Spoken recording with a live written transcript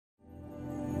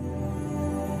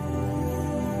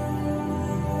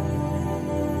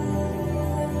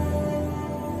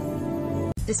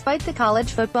Despite the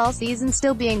college football season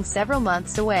still being several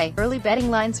months away, early betting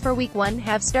lines for Week 1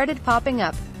 have started popping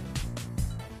up.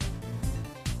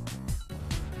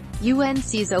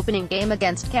 UNC's opening game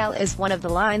against Cal is one of the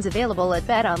lines available at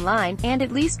BetOnline, and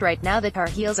at least right now the Tar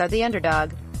Heels are the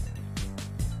underdog.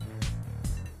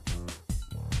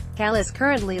 Cal is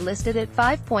currently listed at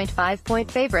 5.5-point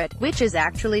favorite, which is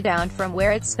actually down from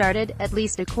where it started, at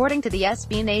least according to the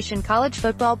SBNation College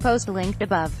Football post linked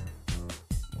above.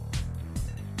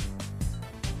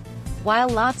 While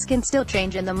lots can still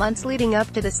change in the months leading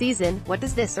up to the season, what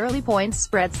does this early points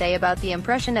spread say about the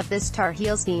impression of this Tar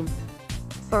Heels team?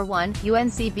 For one,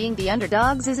 UNC being the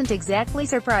underdogs isn't exactly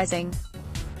surprising.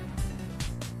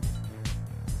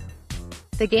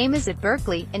 The game is at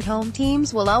Berkeley, and home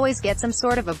teams will always get some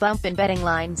sort of a bump in betting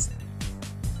lines.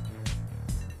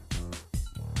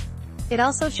 It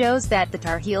also shows that the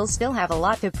Tar Heels still have a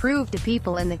lot to prove to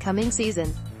people in the coming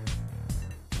season.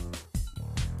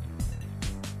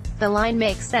 The line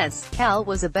makes sense. Cal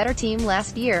was a better team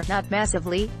last year, not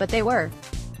massively, but they were.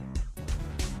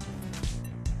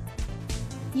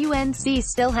 UNC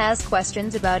still has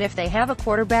questions about if they have a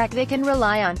quarterback they can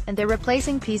rely on, and they're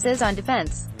replacing pieces on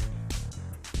defense.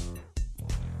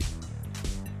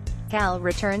 Cal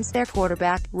returns their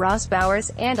quarterback, Ross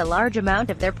Bowers, and a large amount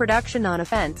of their production on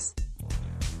offense.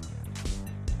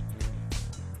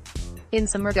 In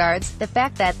some regards, the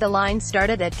fact that the line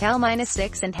started at Cal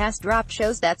 -6 and has dropped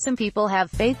shows that some people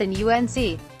have faith in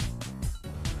UNC.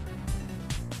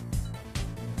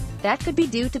 That could be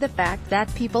due to the fact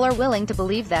that people are willing to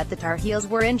believe that the Tar Heels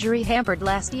were injury-hampered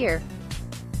last year.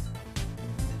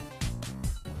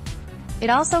 It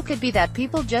also could be that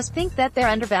people just think that they're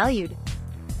undervalued.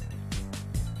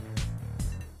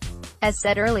 As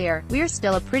said earlier, we're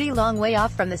still a pretty long way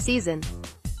off from the season.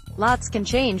 Lots can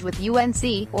change with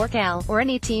UNC, or Cal, or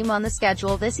any team on the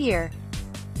schedule this year.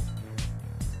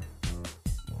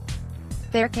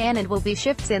 There can and will be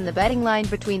shifts in the betting line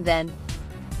between then.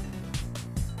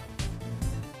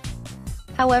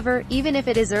 However, even if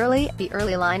it is early, the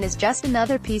early line is just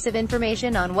another piece of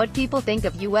information on what people think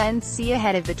of UNC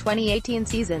ahead of the 2018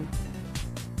 season.